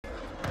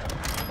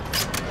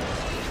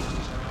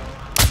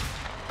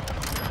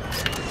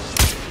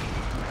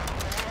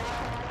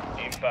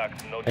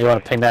talk. No You want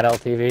choice. to ping that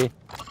LTV?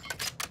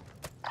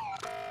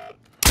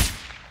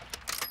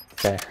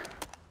 Okay.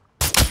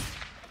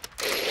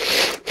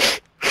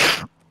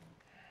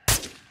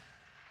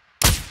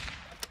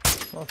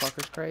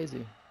 Motherfucker's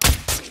crazy.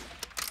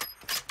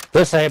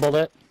 Disabled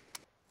it.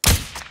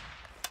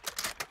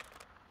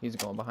 He's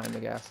going behind the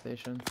gas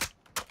station.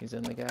 He's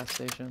in the gas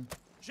station.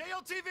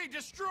 JLTV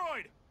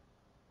destroyed!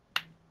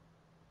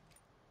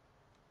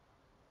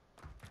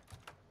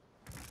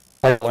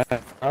 Hey, went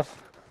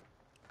off.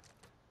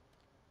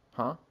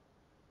 Huh?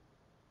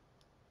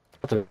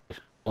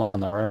 On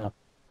the room.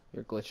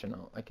 You're glitching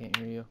out. I can't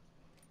hear you.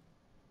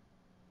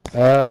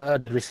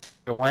 Did we see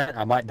it went?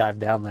 I might dive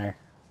down there.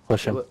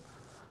 Push him. Do it.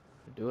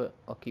 Do it.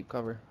 I'll keep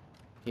cover.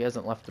 He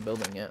hasn't left the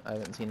building yet. I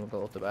haven't seen him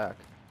go out the back.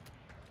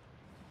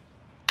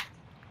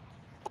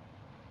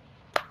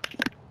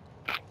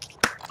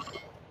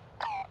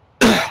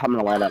 I'm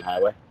gonna land on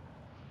highway.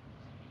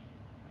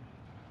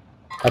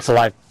 That's a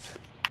live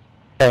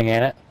thing,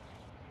 ain't it?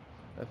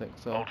 I think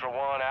so. Ultra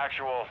One,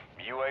 actual.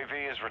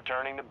 UAV is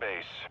returning to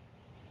base.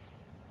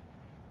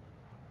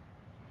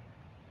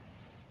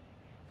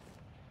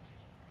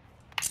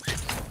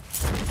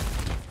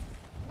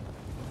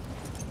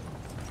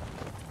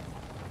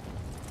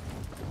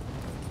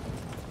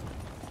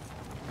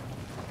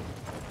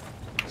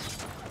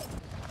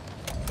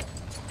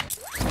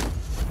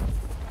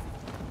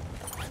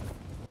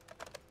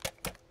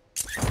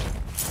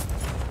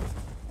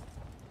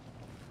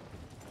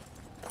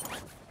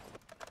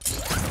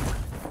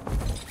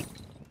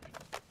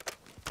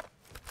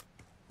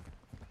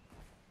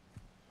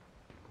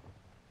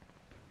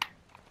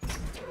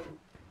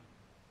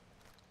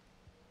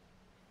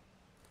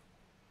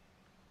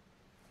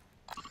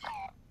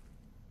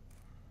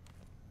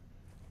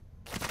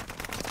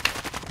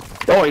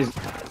 Oh,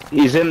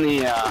 he's in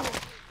the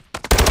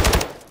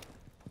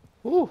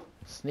Ooh,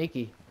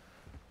 sneaky.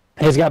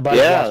 He's got buddies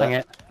Yeah, watching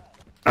it.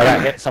 I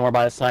got hit somewhere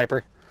by a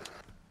sniper.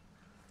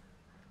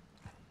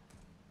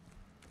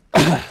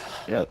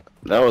 yeah,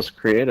 that was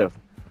creative.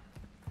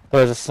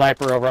 There's a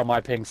sniper over on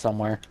my ping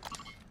somewhere.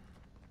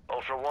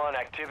 Ultra One,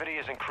 activity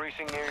is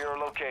increasing near your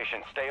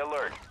location. Stay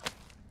alert.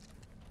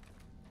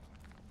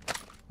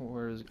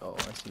 Where is? Oh,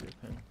 I see your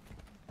pin.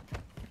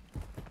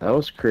 That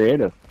was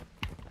creative.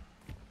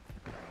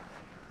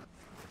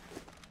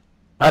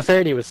 I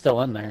figured he was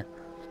still in there.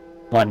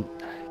 When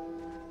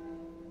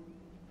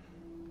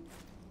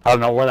I don't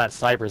know where that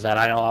sniper's at.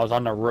 I know I was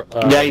on the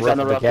Yeah, he's roof on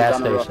the of roof. gas He's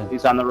on the roof. station.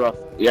 He's on the roof.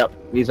 Yep,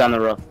 he's on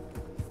the roof.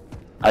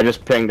 I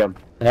just pinged him.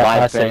 Yeah, I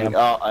Live see ping. him.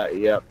 Oh,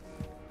 yep.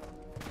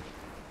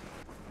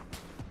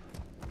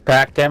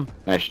 Cracked him.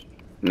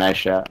 Nice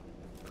shot.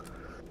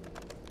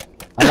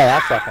 I know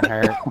that fucking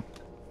hurt.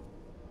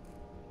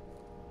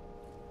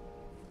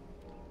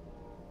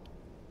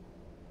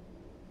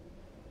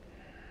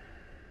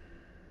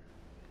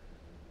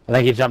 I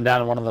think he jumped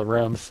down in one of the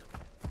rooms,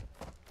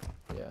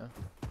 Yeah.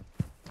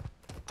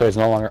 so he's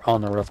no longer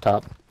on the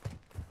rooftop.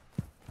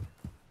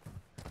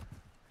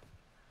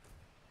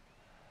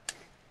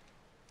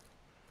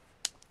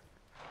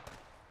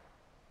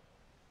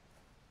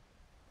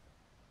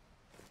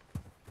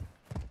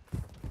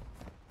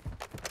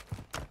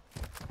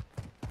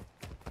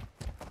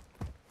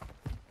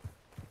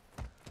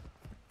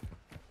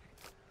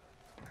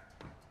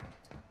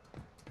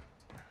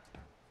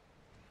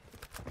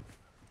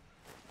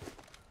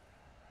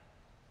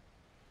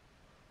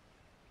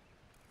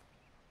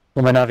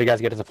 Let me know if you guys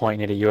get to the point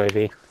you need a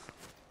UAV.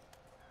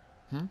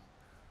 Hmm?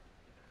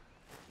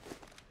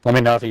 Let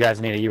me know if you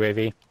guys need a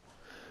UAV.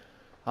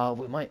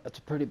 We might. That's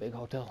a pretty big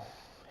hotel.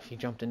 If he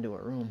jumped into a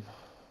room.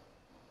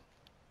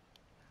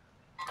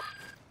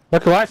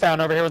 Look who I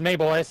found over here with me,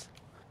 boys.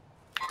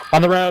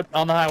 On the road,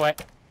 on the highway.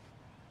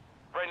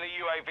 Friendly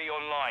UAV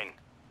online.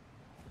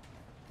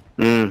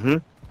 Mm-hmm.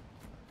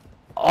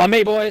 On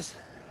me, boys.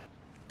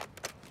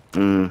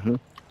 Mm-hmm.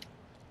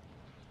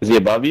 Is he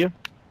above you?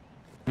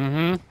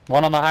 Mm-hmm.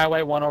 One on the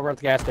highway, one over at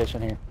the gas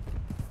station here.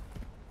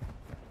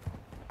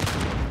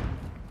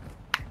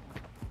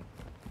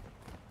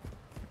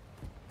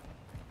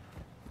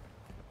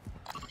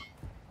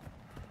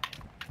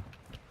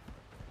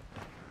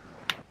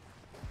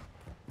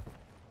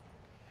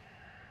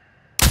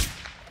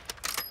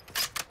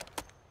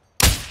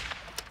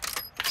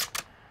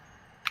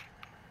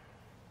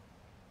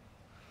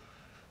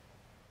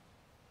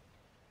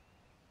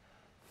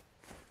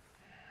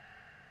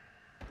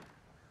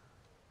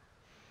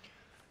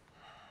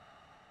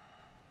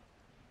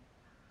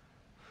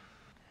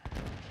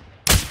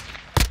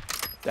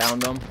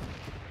 Downed him.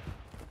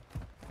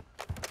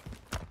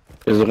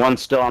 Is the one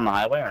still on the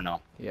highway or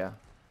no? Yeah.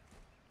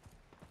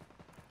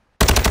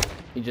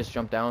 He just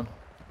jumped down.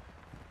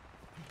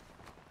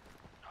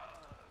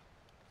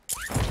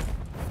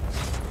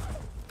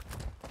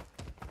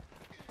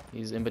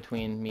 He's in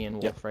between me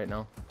and Wolf right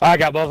now. I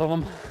got both of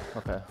them.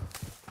 Okay.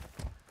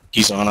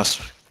 He's on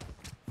us.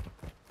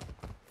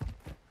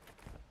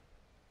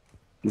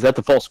 Is that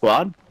the full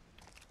squad?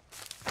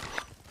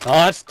 Oh,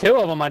 that's two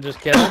of them I just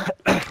killed.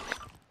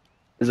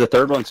 Is the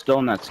third one still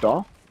in that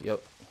stall?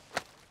 Yep.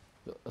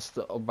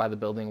 By the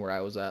building where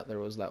I was at, there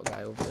was that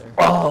guy over there.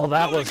 Oh,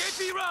 that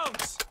was.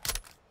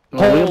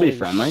 Well, we'll be Holy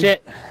friendly.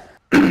 Shit.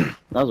 That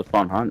was a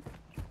fun hunt.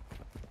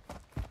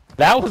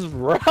 That was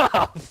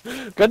rough.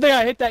 Good thing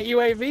I hit that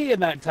UAV in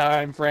that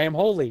time frame.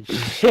 Holy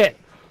shit.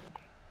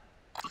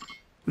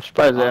 I'm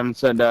surprised they haven't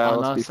said On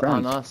let's be us,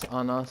 friends.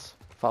 on us.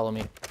 Follow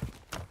me.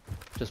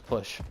 Just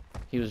push.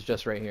 He was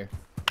just right here,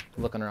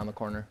 looking around the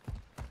corner.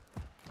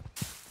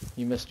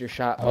 You missed your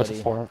shot, That was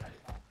buddy. four.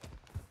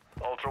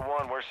 Ultra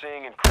One, we're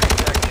seeing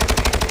increased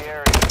activity in the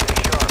area.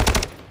 Stay sharp.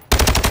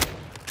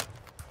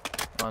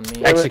 On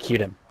me. Execute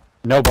him.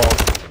 No balls.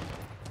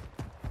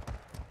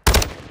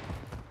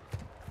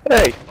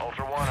 Hey!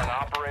 Ultra One, an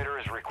operator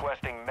is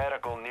requesting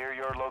medical near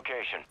your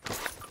location.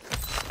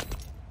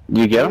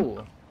 You get him?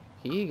 Ooh,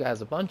 he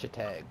has a bunch of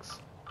tags.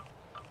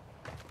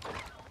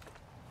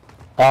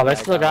 Oh, they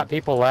still got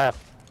people left.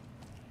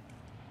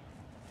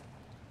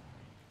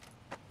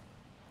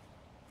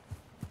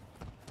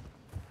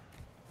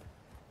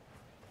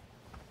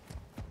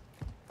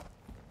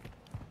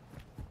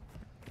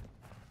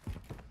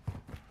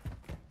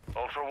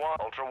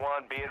 Ultra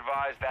One, be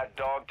advised that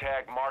dog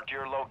tag marked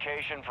your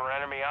location for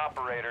enemy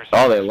operators.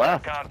 Oh, they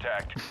left.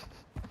 Contact.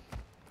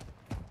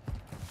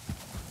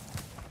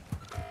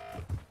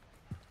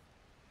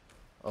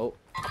 Oh,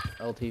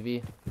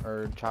 LTV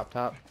or Chop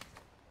Top.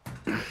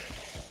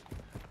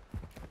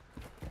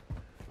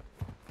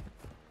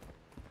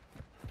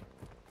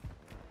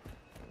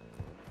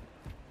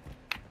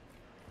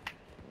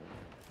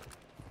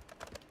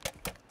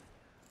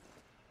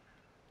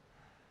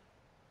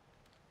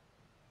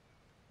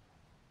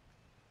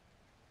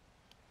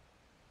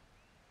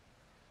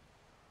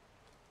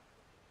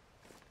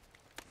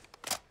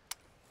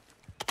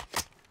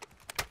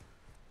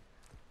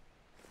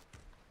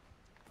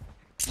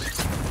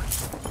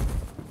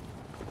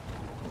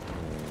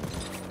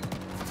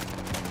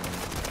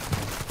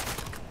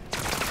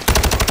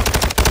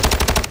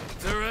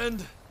 Their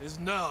end is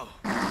now.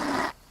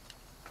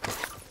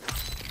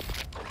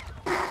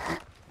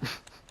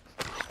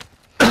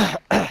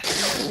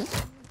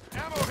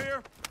 Ammo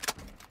here.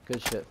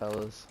 Good shit,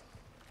 fellas.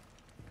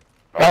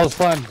 That was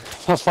fun.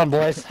 That was fun,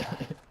 boys.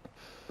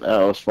 That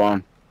was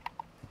fun.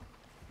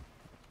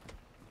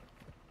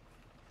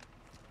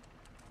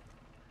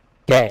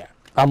 Yeah,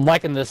 I'm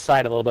liking this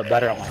side a little bit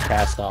better on my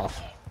cast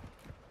off.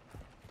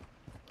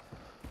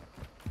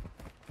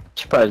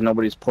 Surprised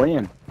nobody's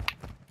playing.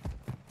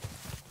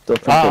 Still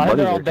think Oh, their I think buddies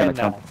they're all are gonna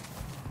dead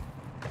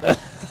come.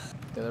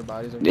 The other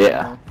bodies are Yeah.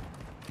 down.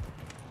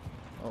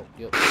 Oh,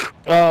 yep.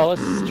 Oh,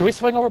 should we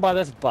swing over by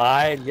this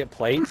buy and get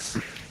plates?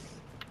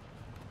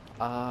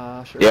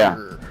 Sure. Yeah.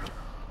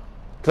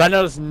 Because I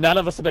noticed none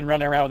of us have been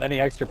running around with any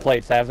extra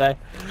plates, have they?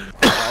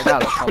 I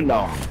got a couple.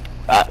 No.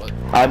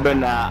 I've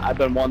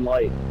been one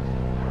light.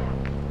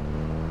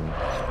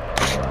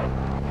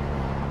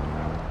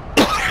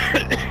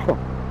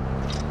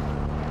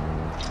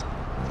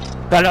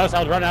 I noticed I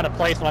was running out of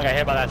plates when I got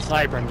hit by that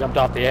sniper and jumped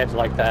off the edge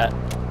like that.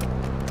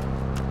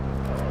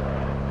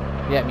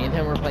 Yeah, me and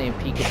him were playing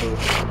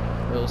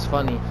peekaboo. It was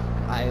funny.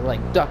 I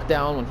like ducked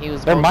down when he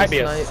was. There about might to be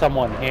snipe.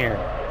 someone here.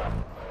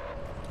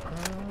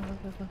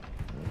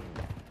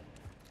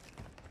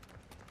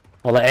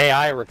 Well, the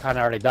AI were kind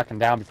of already ducking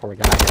down before we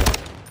got here.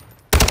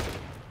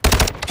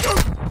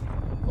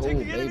 Oh,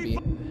 maybe.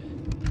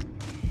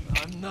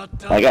 I'm not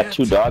done I got yet.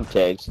 2 dog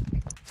tags.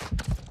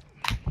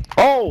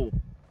 Oh!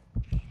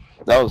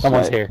 That was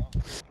Someone's nice. here.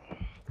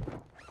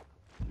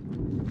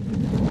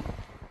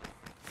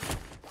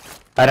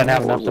 I didn't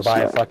have enough to buy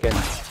a fucking...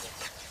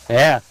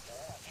 Yeah.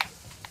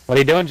 What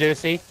are you doing,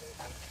 Juicy?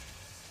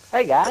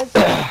 Hey guys.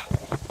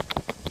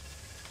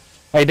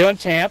 How you doing,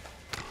 champ?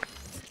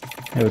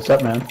 Hey, what's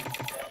up, man?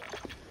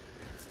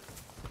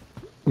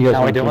 You guys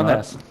How are we wanna doing team up?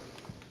 this?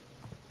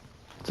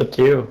 It's up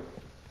to you.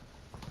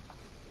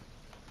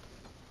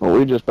 Well,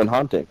 we've just been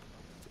hunting.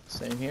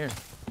 Same here.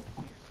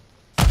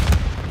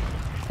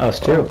 Us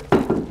too.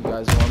 You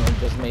guys want to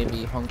just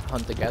maybe hunt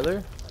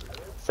together?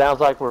 Sounds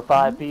like we're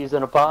 5 peas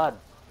in a pod.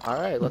 All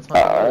right, let's hunt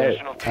All together. right.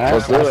 Additional team Alright,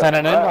 Let's do I'll it. send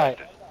an invite.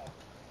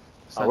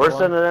 Send We're one.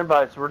 sending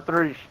invites. We're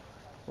 3.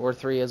 We're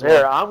 3 as Here,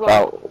 well. I'm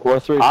gonna. We're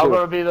 3 I'm 2.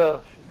 gonna be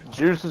the.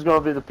 Juice is gonna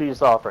be the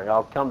peace offering.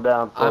 I'll come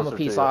down. I'm a closer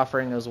peace to you.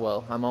 offering as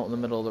well. I'm out in the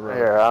middle of the road.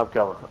 Here, I'm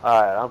coming.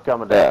 All right, I'm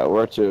coming Yeah, down.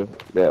 we're 2.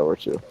 Yeah, we're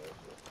 2.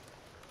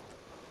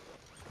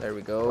 There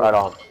we go. Right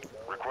on.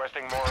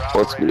 Requesting more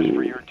Let's operators do-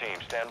 for your team.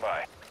 Stand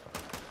by.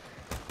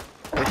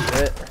 Good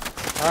shit.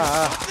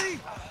 Ah.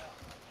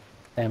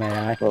 Damn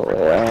AI. Oh, An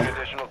yeah.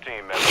 additional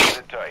team member.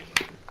 Sit tight.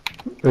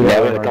 We Yeah,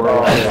 got we had a couple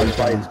one. of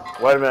fights.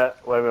 Wait a minute.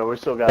 Wait a minute. We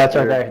still got. That's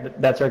our Beard. guy.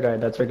 That's our guy.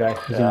 That's our guy.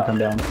 He's Yeah. gonna come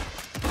down.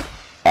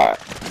 Alright.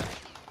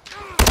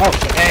 Oh,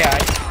 shit, AI.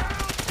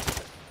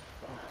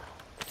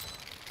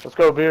 Let's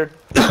go, Beard.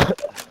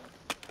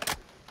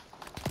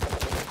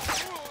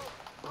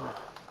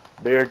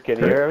 Beard, can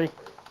you hear me?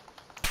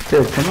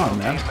 Dude, come on,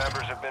 man. Team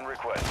members have been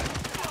requested.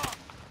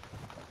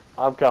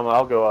 I'm coming.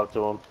 I'll go up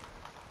to him.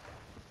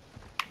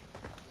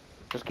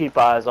 Just keep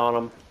eyes on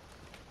him.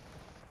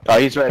 Oh,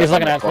 he's right. He's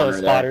up in looking the at us with a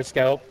corner there. spotter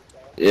scope.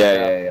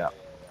 Yeah.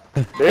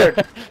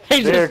 Beard.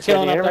 He's Beard, just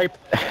chilling can you up hear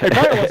there. He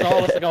probably wants all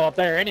of us to go up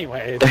there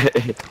anyways.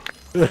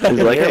 He's like,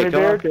 hear hey, me,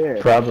 come up Beard? here.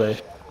 Probably.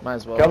 Might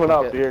as well. Coming fuck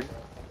up, it. Beard.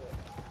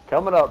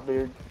 Coming up,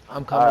 Beard.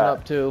 I'm coming Alright.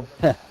 up too.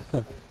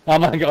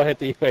 I'm gonna go hit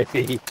the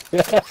UAV.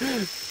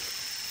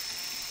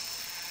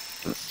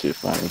 That's too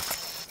funny.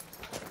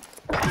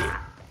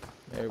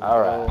 There we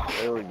All go. right,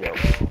 there we go.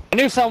 I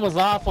knew something was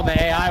off when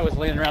the AI was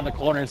leaning around the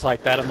corners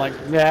like that. I'm like,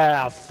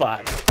 yeah,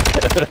 fuck.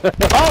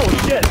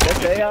 Oh shit, that's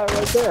the AI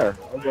right there.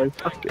 I was like,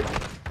 fuck it.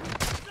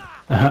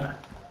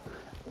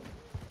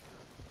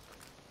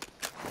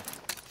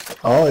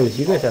 Oh, it was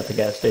you guys at the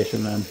gas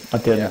station then,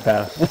 at the end of the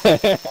pass.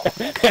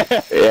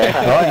 Oh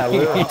Yeah. yeah, we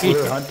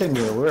were hunting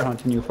you. We were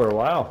hunting you for a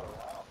while.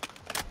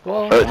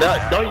 Well,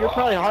 No, you're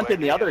probably hunting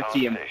the other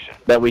team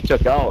that we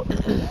took out.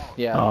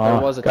 yeah, Oh,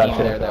 there was a team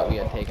gotcha. there that we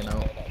had taken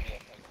out.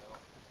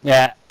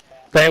 Yeah.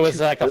 There was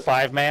like a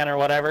 5-man or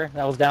whatever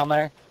that was down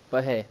there.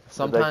 But hey, call-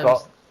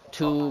 sometimes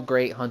two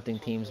great hunting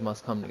teams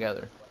must come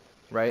together,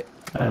 right?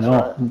 I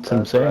know. That's what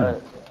I'm saying.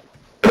 right.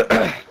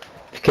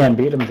 If you can't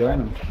beat them, join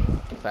them.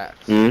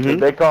 Facts. Did Mm-hmm.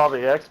 they call the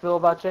exfil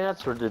by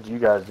chance, or did you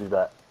guys do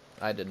that?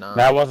 I did not.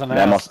 That wasn't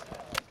That us.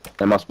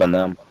 must have been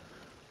them.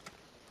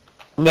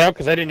 No,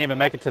 because they didn't even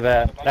make it to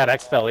that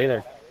exfil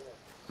either.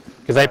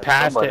 Because they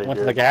passed somebody it, went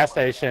to did. the gas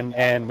station,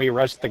 and we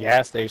rushed the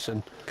gas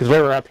station. Because we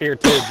were up here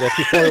too, just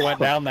before we went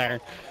down there.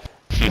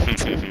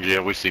 Yeah,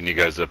 we seen you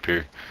guys up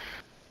here.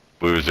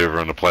 We was over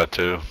on the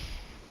plateau.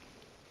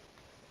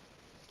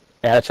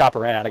 Yeah, the chopper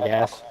ran out of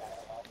gas.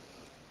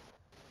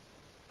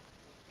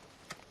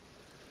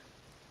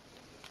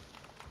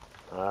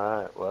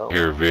 Alright, well,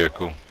 Your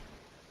vehicle.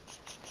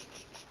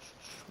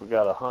 we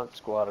got a hunt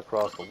squad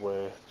across the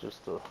way,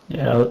 just to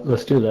Yeah,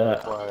 let's do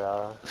that.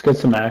 FYI. Let's get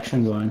some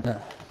action going. Been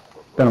a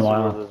See where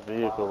while. this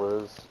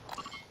vehicle is.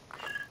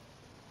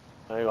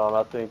 Hang on,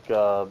 I think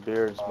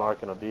Beard's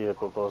marking a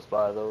vehicle close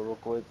by though, real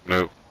quick.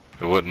 Nope,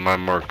 it wasn't my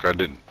mark.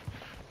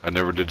 I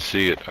never did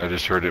see it. I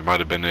just heard it might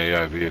have been an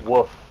AI vehicle.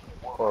 Wolf,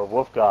 or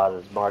Wolf God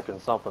is marking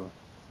something.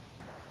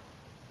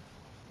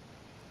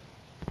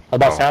 I was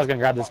about to say I was gonna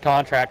grab this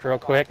contract real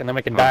quick, and then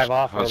we can dive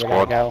off where we gotta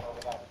squad. go.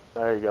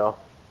 There you go.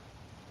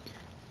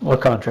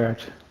 What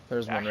contract?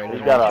 There's one right He's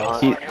here. got a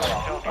hunt.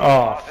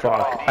 Oh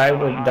fuck! I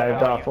would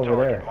dived off over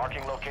there.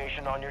 Marking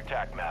location on your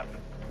TAC map.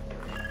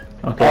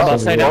 Okay, I was about to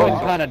so say we now we will.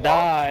 can kind of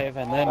dive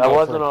and then That go for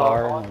wasn't a a-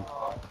 car.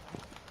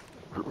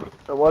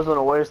 It wasn't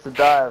a wasted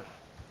dive.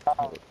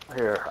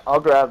 Here, I'll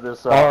grab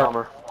this Or-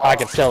 Hummer. I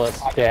could still,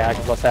 yeah, I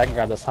can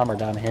grab this Hummer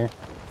down here.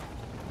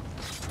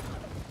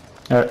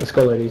 All right, let's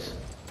go, ladies.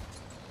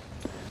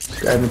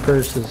 Grab your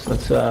purses.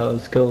 Let's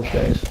go,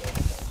 guys.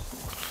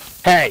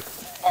 Hey,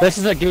 this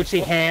is a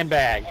Gucci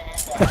handbag.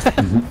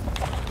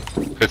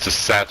 It's a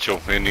satchel.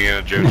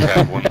 Indiana Jones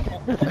had one.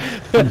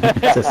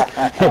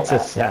 It's a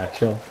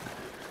satchel.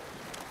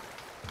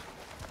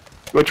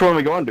 Which one are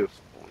we going to?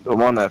 The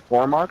one that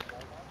 4 mark?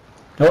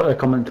 Oh, they're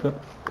coming to it.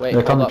 Wait,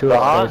 They're coming hold to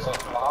up. us. guys.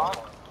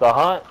 The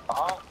hunt?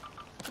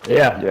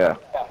 Yeah. Yeah.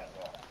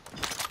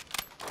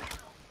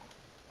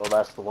 Oh,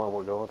 that's the one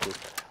we're going to.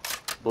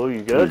 Blue,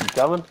 you good? You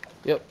coming?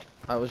 Yep.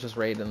 I was just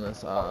raiding this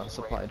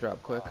supply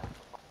drop quick.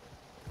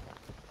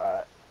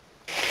 Alright.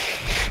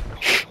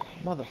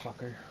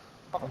 Motherfucker.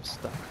 I'm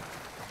stuck.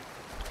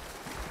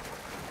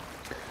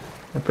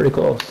 They're pretty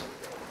close.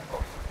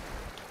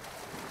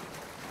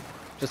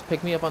 Just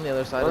pick me up on the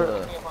other side of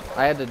the...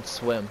 I had to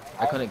swim.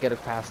 I couldn't get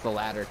it past the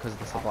ladder because of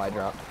the supply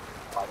drop.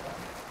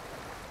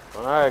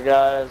 Alright,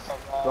 guys.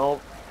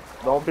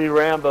 Don't be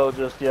Rambo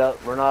just yet.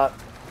 We're not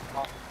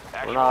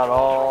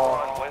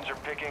all... Winds are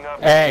picking up.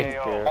 Hey.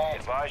 AO.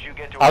 Advise you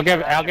get to I'll a give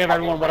secure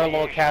everyone what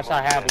little cash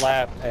I have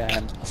left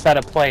and a set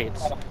of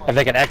plates if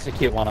they can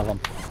execute one of them.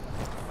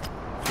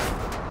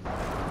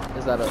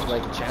 Is that a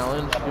like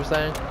challenge you're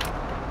saying?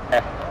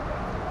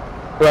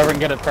 Whoever can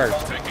get it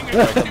first.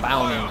 Like a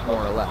bounty,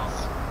 more or less.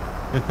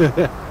 Beard's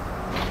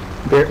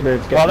Well,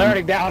 getting they're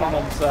already down on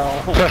them, so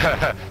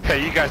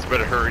Hey, you guys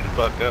better hurry the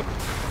fuck up.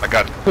 I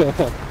got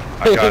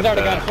he's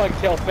already got a fucking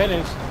kill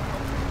finished.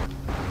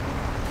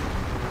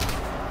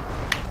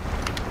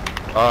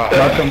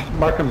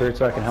 Mark him, Beard,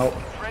 so I can help.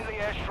 friendly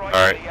airstrike.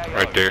 Alright,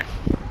 right there.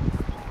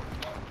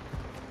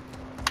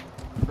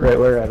 Right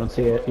where? I don't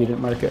see it. You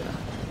didn't mark it.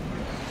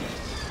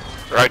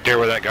 Right there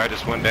where that guy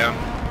just went down.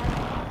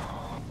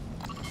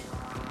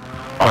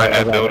 Alright, Behind I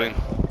that got building. it.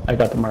 I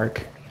got the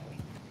mark.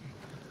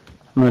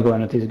 I'm gonna go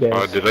in with these guys.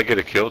 Oh, did I get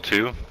a kill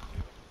too?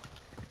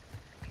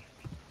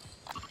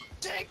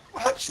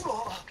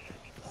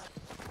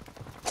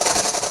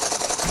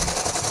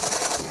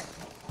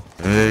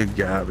 They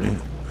got me.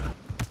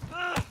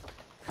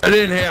 I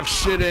didn't have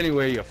shit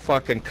anyway, you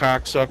fucking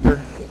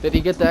cocksucker. Did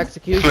he get the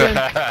execution?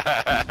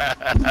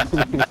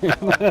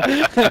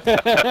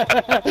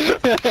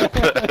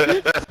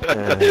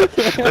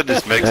 That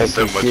just makes it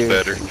so much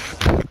better.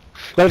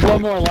 There's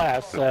one more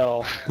left,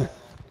 so one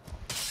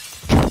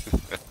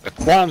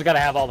of them's gotta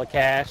have all the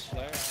cash.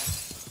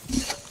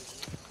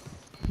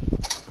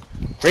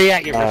 Where you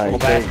at, you miserable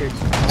bastard?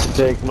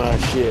 Take my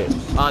shit.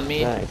 On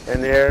me.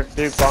 In the air,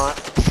 DuPont.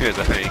 Because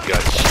I ain't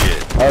got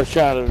shit. I was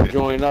trying to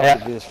join up,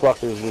 but these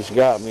fuckers just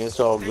got me. It's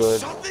all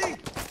good.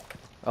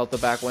 Out the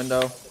back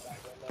window. Right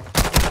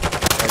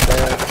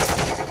there.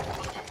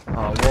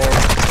 Oh,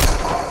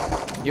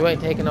 Wolf. You ain't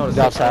taking notice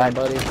outside,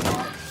 buddy.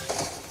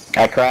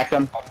 I cracked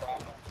him.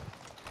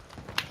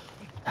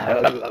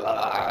 I've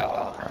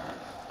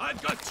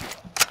got you.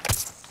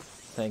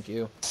 Thank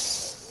you.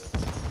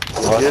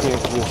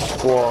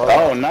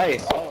 Oh,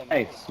 nice.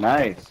 Nice.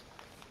 Nice.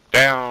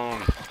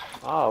 Down.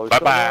 Oh, we Bye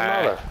still got bye.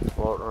 another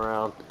floating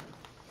around.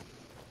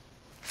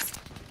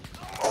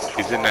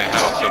 He's in that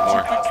house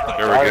somewhere.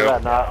 There How we did go.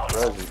 that not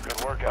Resi?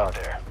 Good work out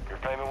there. Your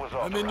payment was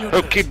I'm in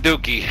authorized. your Okie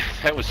dokie.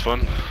 That was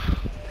fun.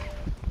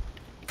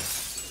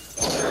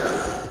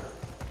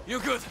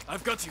 You're good.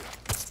 I've got you.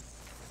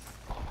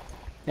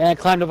 Yeah, I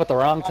climbed up at the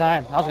wrong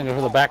time. I was gonna go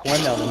through the back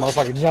window and the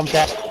motherfucker jumped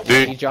out.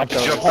 Dude, He jumped I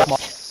over jumped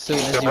as soon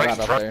as you right got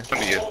in up there.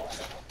 front of you.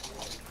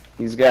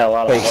 He's got a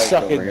lot of Hey, lights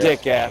suck over a here.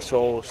 dick,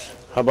 assholes.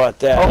 How about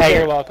that? Hey,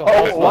 you're welcome.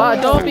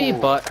 What? Don't be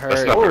That's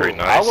butthurt. not very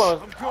nice.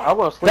 I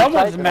want to sleep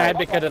Someone's tight mad tonight.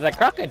 because of the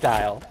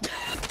crocodile.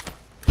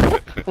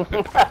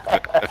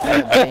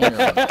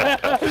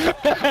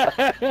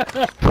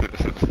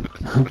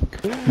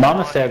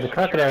 Mama said the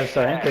crocodiles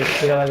so angry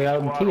they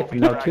got teeth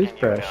and no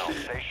toothbrush.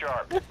 Stay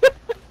sharp.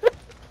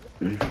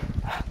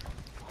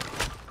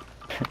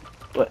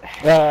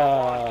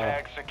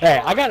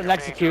 Hey, I got an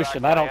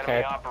execution. I don't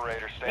care.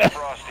 Operator, stay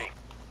frosty.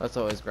 That's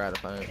always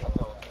gratifying.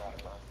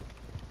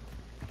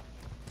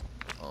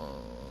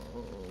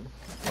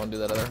 Want to do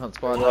that other hunt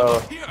squad? Hello,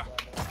 Here.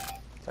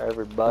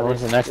 everybody.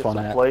 Where's the next Get one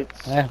some at?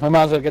 Plates. Yeah, we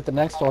might as well get the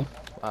next one.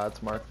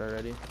 It's marked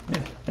already.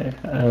 Yeah,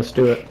 let's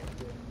do it.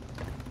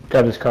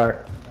 Grab his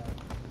car.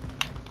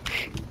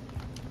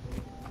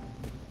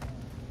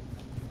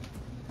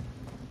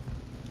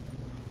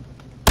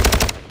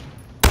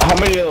 How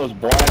many of those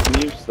black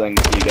muse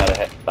things do you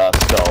gotta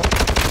skull?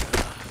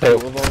 Two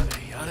of them.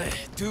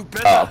 Do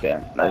better. Oh, okay.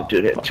 I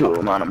did hit 2 of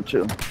them on him,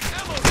 too. Ammo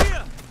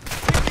here.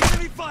 Taking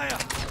enemy fire.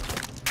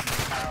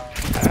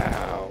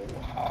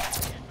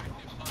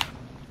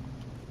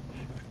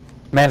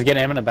 Man's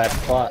getting him in a bad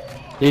spot.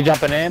 You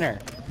jumping in or?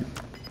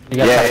 You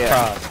gotta Yeah, try to yeah.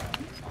 cross.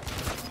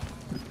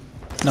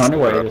 No wonder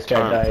why this guy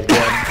died. He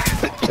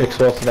had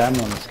explosive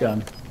ammo in his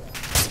gun.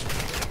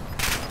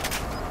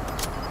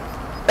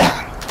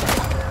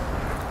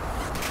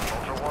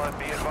 Ultra One,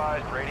 be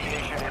advised,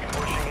 radiation is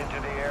pushing into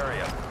the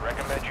area.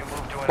 Recommend you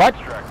move to an What?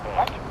 extract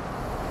point.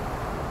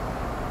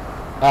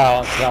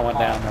 Oh, that went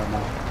down. Never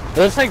mind.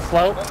 Does this thing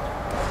float?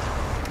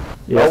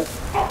 Yep.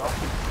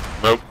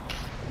 Nope.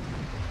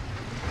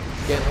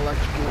 Getting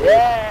electrocuted.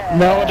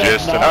 No, it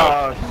Just does enough.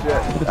 Oh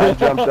shit! I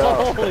jumped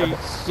out. Holy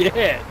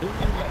shit!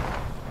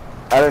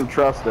 I didn't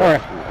trust it.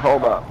 Alright.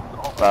 Hold up.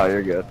 Oh,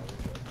 you're good.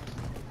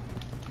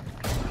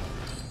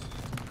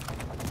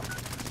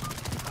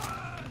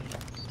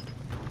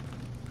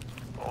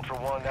 Ultra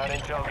One, that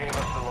intel gave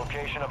us the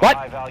location of What? a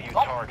high-value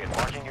target.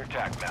 Marking your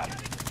TAC map.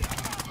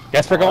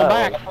 Guess we're going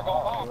back.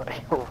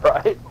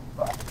 Right?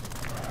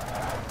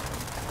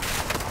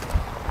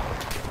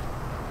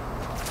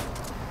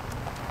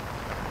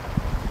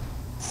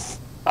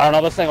 I don't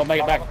know, this thing will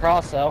make it back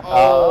across though.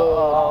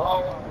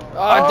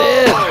 I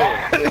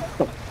did!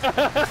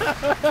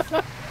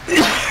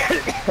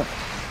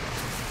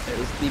 It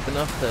was deep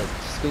enough to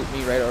scoop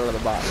me right out of the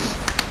box.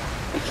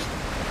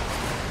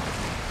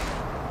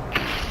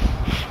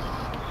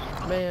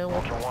 Man, what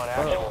Ultra One,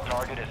 actual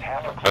target is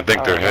half a I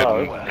think they're Oh,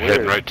 heading that's heading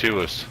weird. right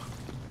to us.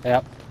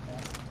 Yep.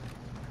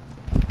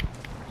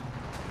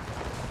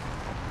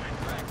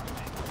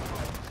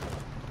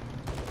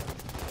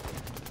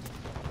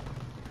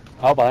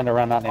 I hope I end up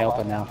running out in the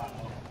open now.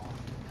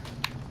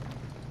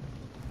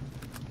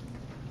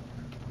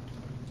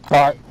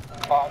 Alright.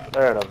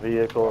 They're in a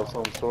vehicle of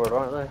some sort,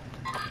 aren't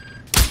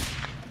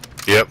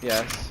they? Yep.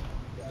 yes.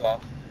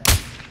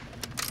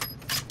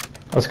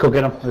 Let's go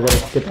get him. We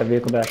gotta get that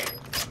vehicle back.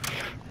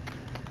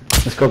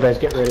 Let's go, guys.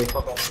 Get ready.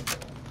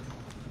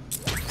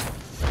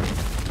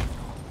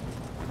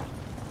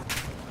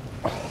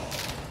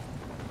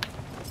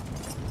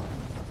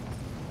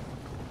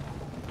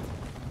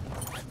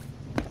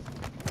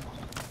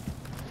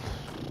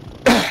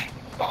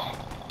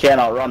 Can't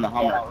outrun the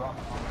Hummer.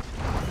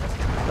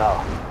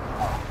 No.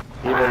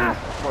 Even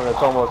when it's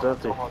almost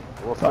empty,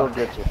 we'll still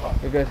get you.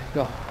 You're good.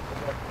 Go.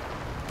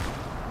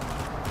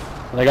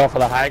 Are they going for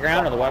the high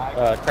ground or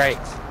the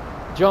crates?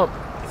 Jump.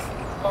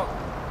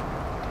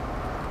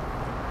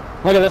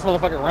 Look at this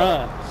motherfucker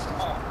run.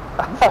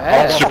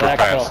 Fast. Super Back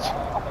fast.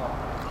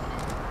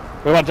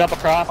 up. We want to jump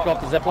across, go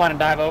up the zip line and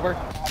dive over?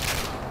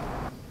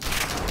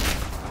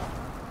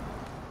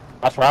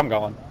 That's where I'm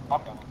going.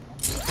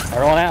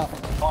 Everyone out.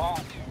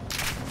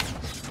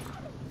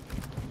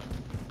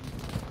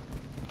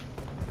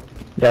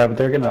 Yeah, but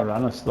they're gonna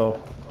run us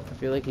though. I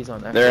feel like he's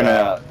on that. They're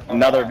in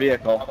another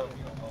vehicle.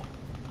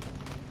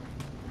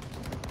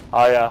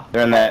 Oh yeah.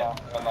 They're in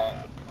that.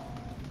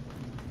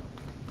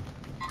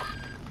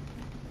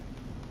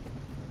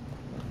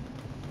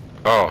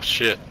 Oh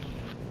shit.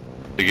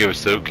 They gave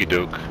us the okey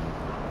doke.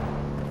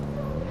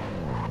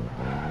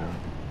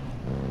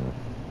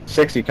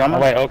 60 coming.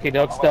 Oh wait, Okie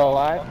Doke's still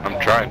alive? I'm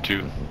trying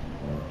to.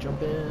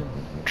 Jump in.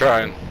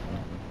 Trying.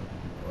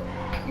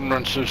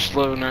 Run so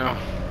slow now.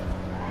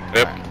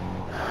 Yep.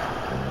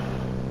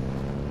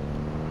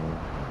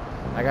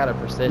 I got a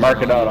precision.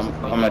 Mark it I'll out. use.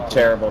 I'm a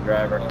terrible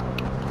driver.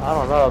 I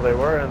don't know. They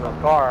were in the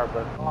car,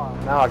 but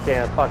now I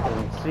can't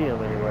fucking see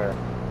them anywhere.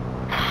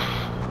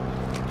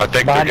 I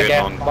think Behind they're the,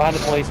 getting on. behind the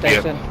police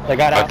station. They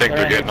got out. I think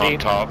they're getting on Jeep.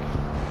 top.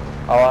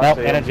 Oh, I Nope,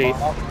 see in a 'em. Jeep.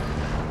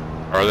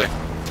 Are they?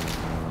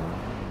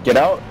 Get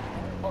out.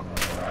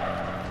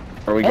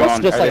 Are we That was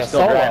going? just Are like they a still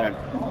solo. driving?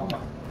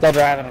 Still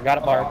driving. I got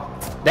it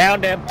marked.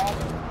 Downed him.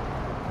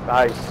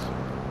 Nice.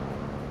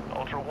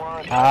 Ultra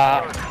One,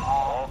 Ah.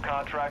 all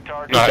contract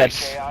targets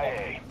Nice.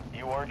 KIA.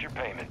 You earned your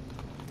payment.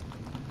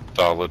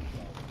 Solid.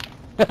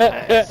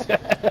 That's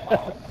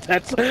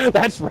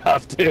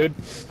rough, dude.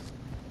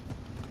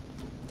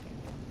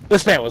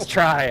 This man was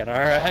trying,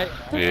 alright?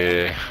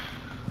 Yeah.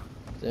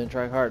 Didn't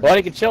try hard. Well,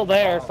 you can chill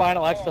there.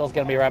 Final exfil's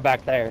gonna be right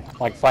back there.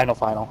 Like, final.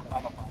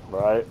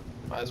 Right.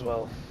 Might as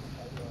well.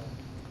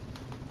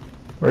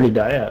 Where'd he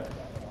die at?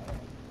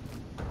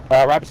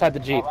 Right beside the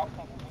Jeep.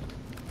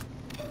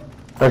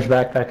 There's your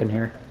backpack in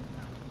here.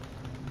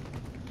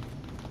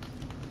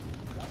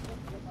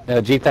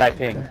 Jeep type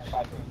ping.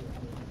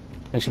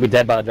 It should be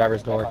dead by the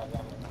driver's door.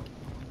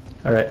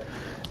 Alright.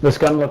 This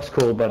gun looks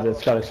cool, but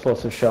it's got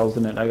explosive shells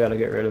in it. I gotta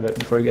get rid of it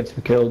before he gets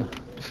me killed.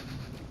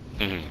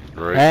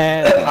 Right.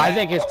 And I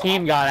think his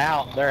team got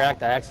out. They're at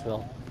the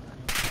exfil.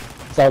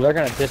 So they're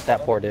gonna dish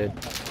that poor dude.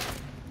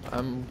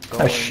 I'm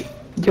going.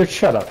 Dude,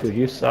 shut up, dude.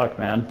 You suck,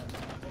 man.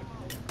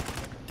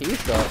 He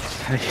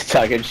sucks. He's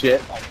talking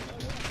shit.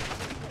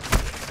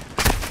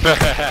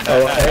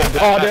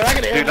 Oh, dude, I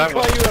can Dude,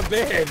 call you a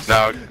bitch.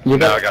 Now You I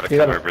gotta- gotta you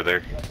come gotta- over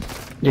there.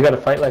 You gotta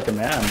fight like a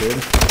man,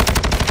 dude.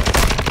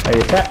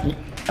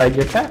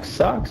 Your attack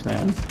sucks,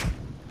 man.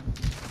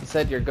 He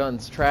said your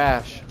gun's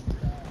trash.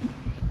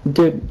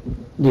 Dude,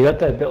 you got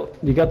that built.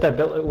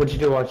 What'd you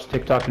do? Watch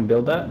TikTok and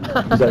build that?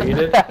 Is that what you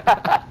did?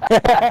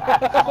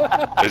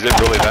 Is it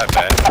really that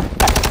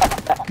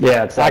bad?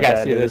 Yeah, it's I like gotta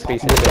that, see dude. this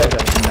piece of This shit.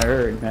 guy's a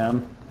nerd,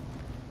 man.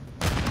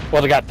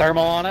 Well, they got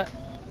thermal on it?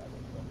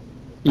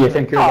 You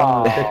think you're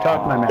on the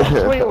TikTok, my man?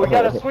 Sweet, we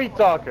got a sweet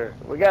talker.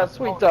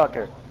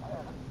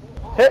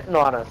 Hitting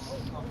on us.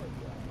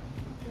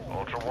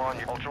 Ultra One,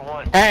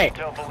 Hey,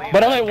 tell police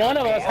but only that one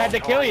of us had to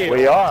kill you.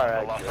 We are,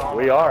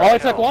 actually. We are. Only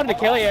took one to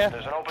kill you.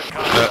 There's an open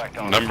contract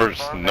on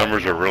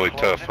Numbers are really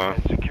tough, huh?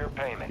 Secure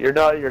payment.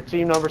 You're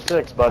team number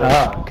 6, buddy.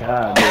 Oh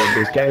god,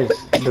 dude,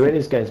 the way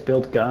these guys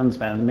build guns,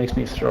 man, it makes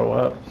me throw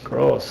up.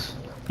 Gross.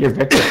 Your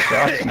Victor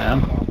sucks,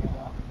 man.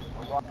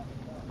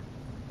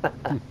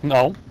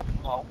 No.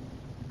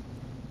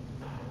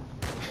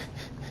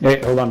 Hey,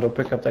 hold on, don't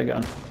pick up that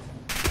gun.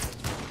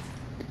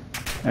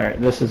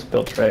 Alright, this is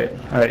built right.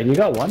 Alright, you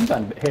got one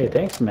gun. Hey,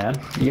 thanks, man.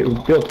 You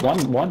built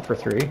one for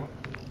 3.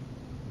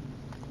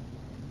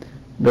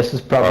 This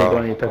is probably the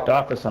one you picked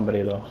off with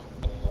somebody, though.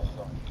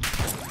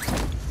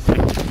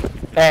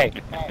 Hey,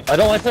 it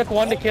only took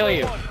one to kill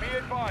you.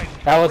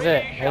 That was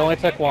it. It only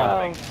took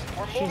one.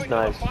 She's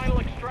nice.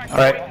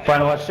 Alright,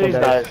 final exfil, She's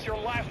guys.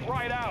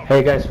 nice.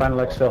 Hey guys, final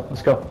exfil.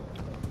 Let's go.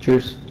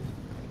 Cheers.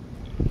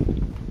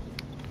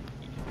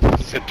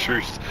 Said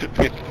truth.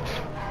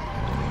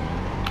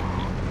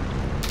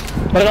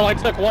 But it only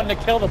took one to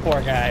kill the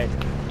poor guy.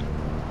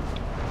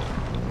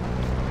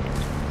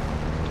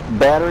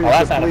 Battery Oh,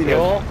 that's out of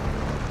fuel.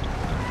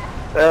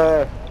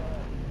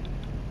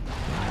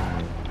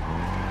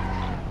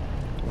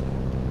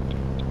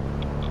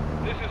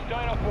 This is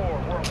Dino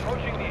 4. We're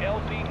approaching the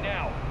LZ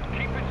now.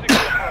 Keep it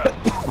secure for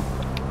us.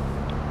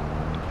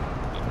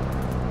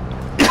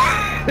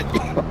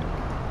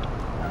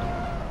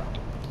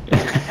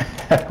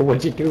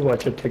 What'd you do?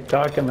 Watch a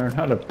TikTok and learn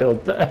how to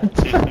build that?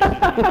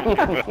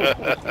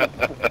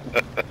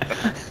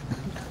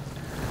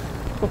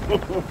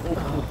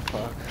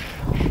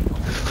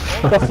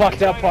 The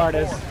fucked up part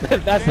is,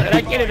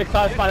 I can't even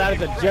classify that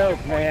as a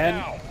joke,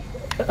 man.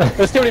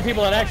 There's too many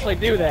people that actually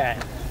do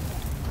that.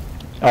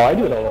 Oh, I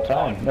do it all the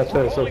time. That's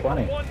why it's so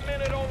funny. 1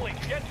 minute only.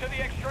 Get to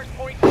the extract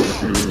point.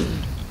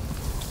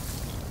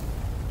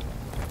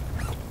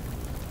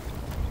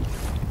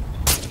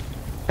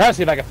 Trying to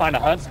see if I can find a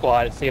hunt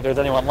squad and see if there's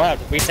anyone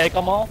left. Did we take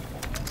them all?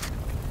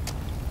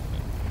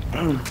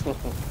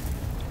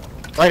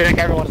 I think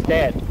everyone's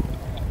dead.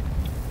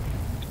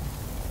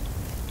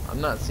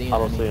 I'm not seeing I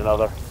don't any. see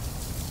another.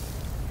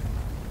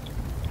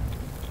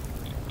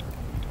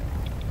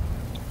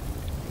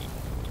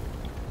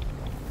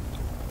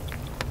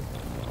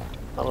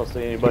 I don't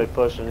see anybody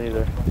pushing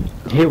either.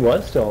 He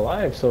was still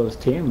alive, so his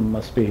team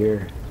must be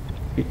here.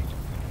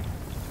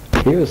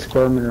 He was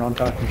squirming around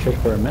talking shit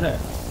for a minute.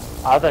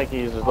 I think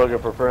he's just looking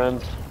for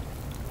friends.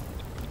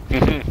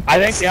 I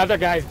think the other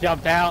guys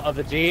jumped out of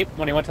the Jeep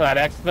when he went to that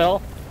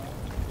exfil,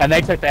 and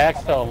they took the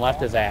exfil and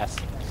left his ass.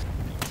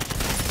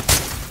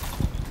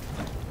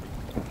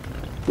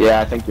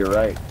 Yeah, I think you're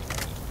right.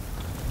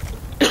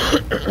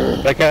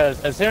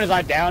 Because as soon as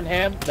I downed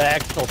him, the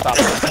exfil stopped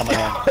coming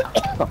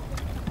in.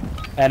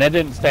 And it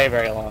didn't stay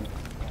very long.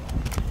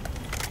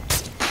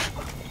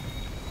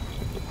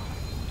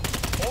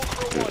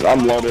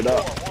 I'm loaded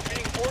up. We're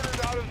being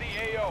ordered out of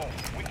the AO.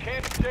 We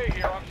can't stay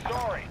here. I'm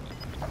sorry.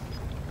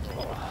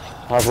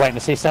 I was waiting to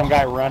see some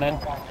guy running.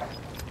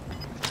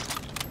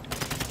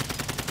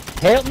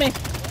 Help me!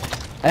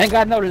 I ain't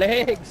got no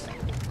legs.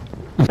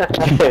 What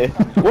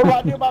do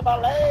I do about my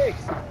legs?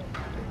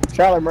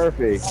 Charlie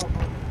Murphy.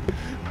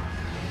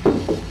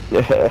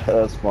 Yeah,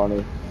 that's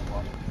funny.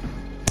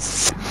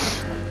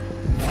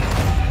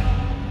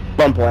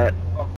 Fun plant.